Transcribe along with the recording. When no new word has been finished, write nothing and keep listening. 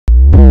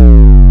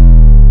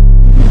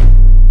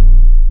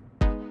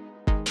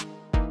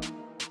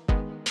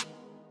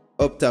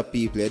What up,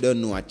 people? I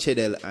don't know a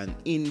Chedel, and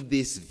in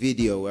this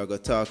video we're going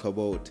to talk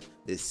about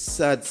the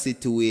sad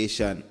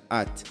situation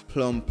at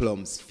Plum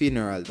Plum's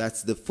funeral.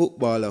 That's the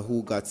footballer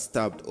who got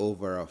stabbed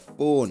over a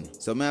phone.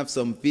 So I have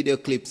some video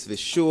clips for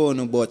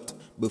showing, but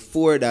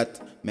before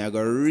that, I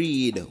go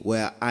read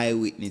where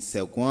Eyewitness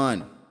said go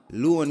on.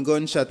 Lone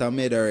gunshot and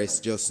made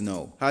arrest just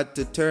now. Had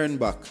to turn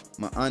back.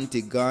 My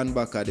auntie gone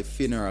back at the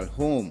funeral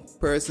home.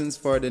 Persons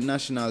for the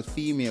national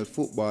female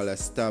footballer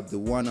stabbed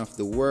one of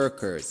the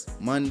workers.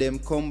 Man them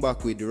come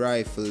back with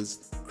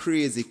rifles.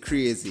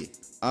 Crazy.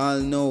 All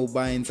now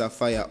binds a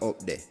fire up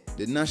there.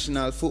 The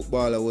national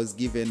footballer was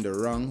given the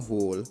wrong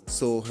hole,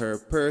 so her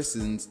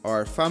persons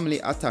or family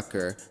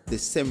attacker, the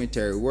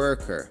cemetery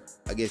worker.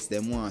 I guess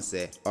them want to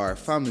say, our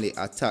family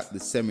attacked the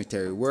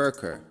cemetery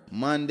worker.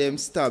 Man them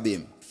stab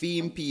him.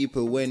 Theme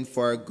people went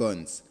for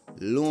guns.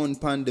 Lone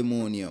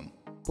pandemonium.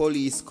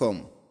 Police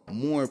come.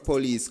 More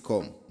police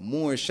come.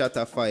 More shot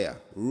a fire.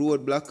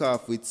 Road block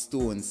off with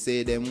stones.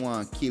 Say them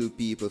want kill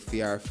people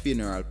for our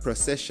funeral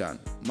procession.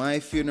 My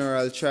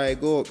funeral try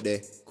go up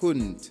there.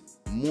 Couldn't.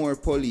 More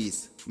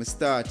police. Me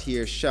start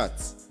hear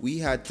shots. We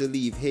had to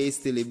leave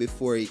hastily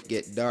before it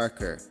get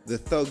darker. The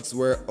thugs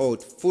were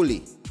out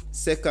fully.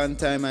 Second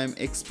time I'm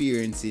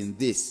experiencing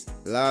this.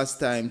 Last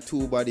time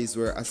 2 bodies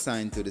were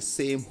assigned to the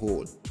same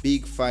hole.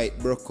 Big fight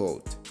broke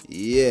out.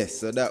 Yes,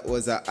 so that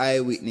was an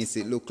eyewitness.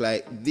 It looked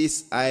like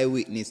this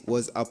eyewitness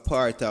was a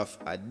part of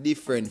a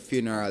different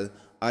funeral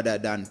other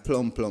than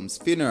Plum Plum's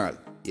funeral.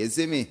 You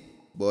see me?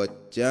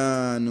 But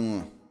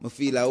Jano, I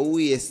feel a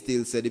way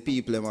still so the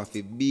people have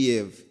to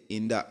behave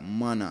in that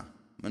manner.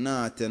 I'm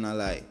not telling a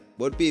lie.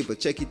 But people,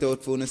 check it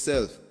out for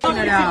yourself. Oi!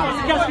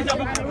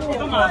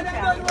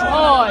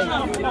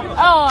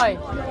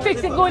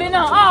 Fix it good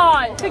enough!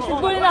 Oi! Fix it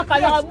good enough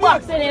because you're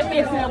boxing in your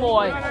face,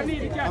 boy. Fix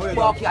it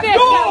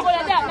good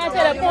like that, I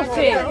tell you,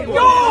 pussy. I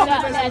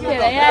tell you,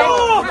 yeah?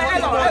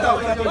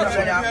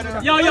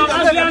 Yo,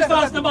 as we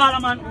toss the ball,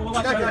 man.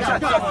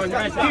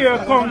 Here,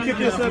 come keep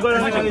this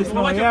going on this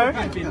one, yeah?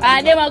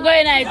 And they were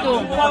going there too.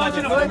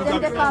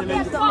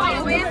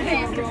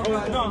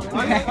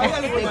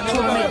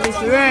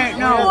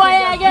 Boy,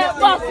 I get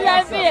boxed in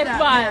your face,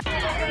 man.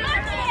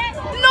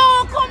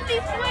 No, come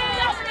this way.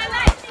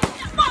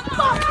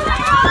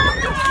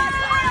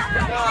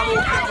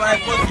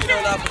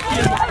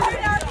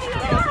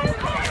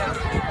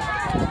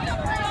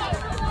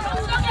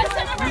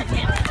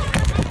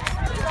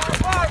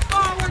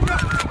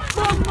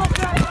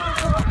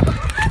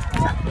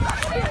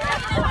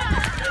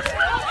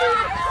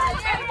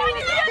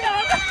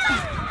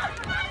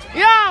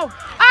 Yo,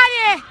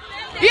 Aye,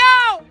 yo.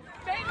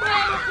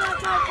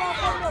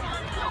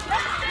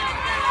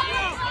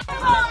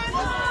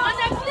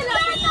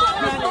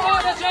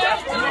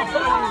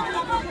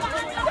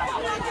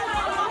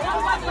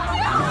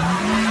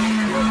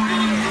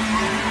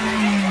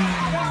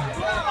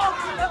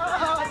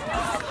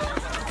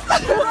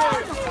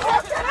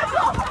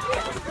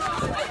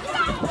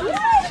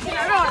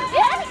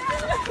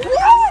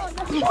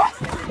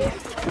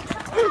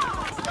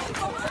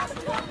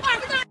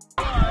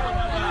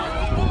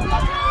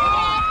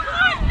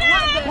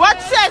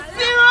 What's that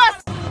serious?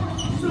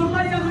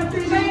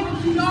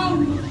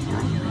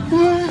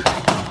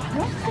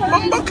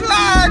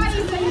 Mumbleclad!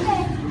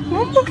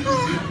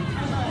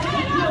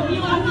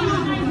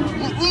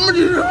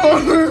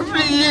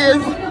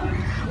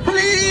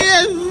 Please!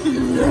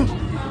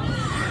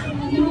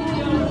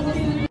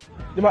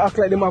 They might act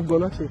like they might have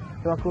gone at you.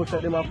 They might approach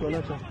like they might have gone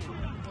at you.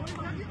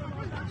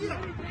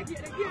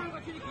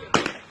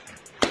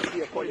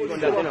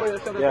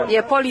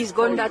 Yeah, police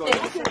gun that thing.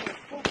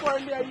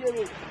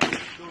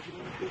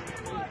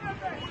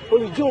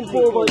 Police jump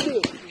over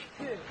here.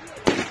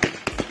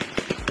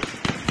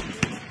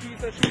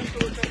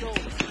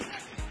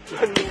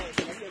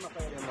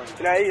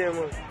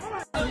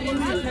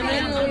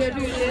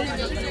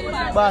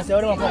 Boss,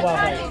 you don't come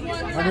back.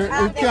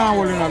 You can't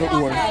hold in the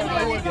hole.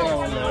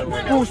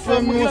 Push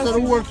them most of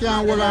the work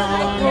can't hold on.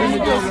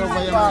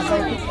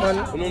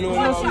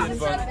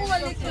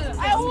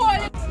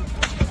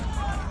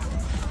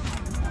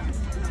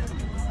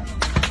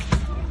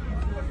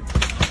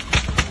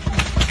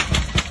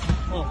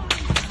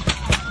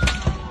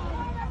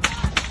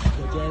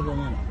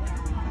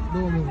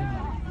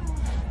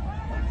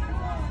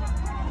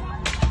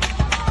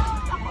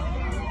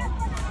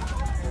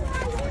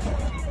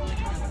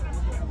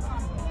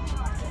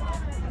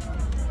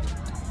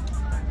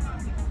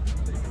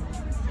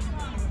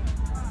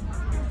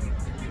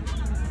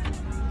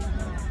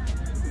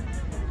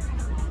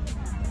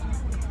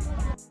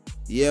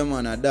 Yeah,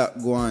 man,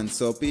 that go on.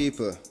 So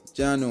people,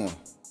 Jano,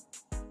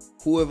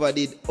 whoever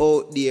did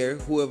out there,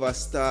 whoever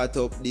start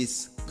up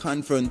this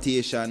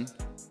confrontation,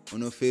 you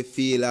know,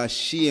 feel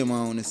ashamed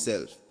on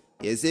yourself.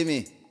 You see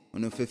me? You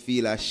know,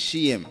 feel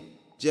ashamed.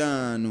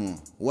 Jano,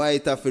 why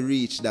it have to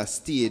reach that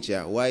stage?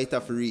 Why it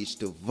have to reach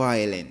to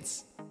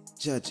violence?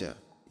 Jaja,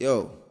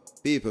 yo,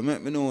 people,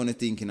 make me know what you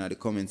think in the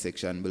comment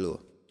section below.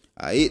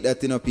 I hate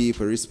that, you know,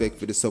 people. Respect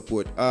for the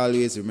support.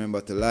 Always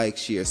remember to like,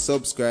 share,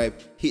 subscribe,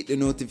 hit the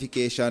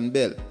notification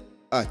bell.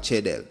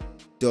 Chedel.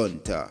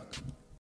 Done talk.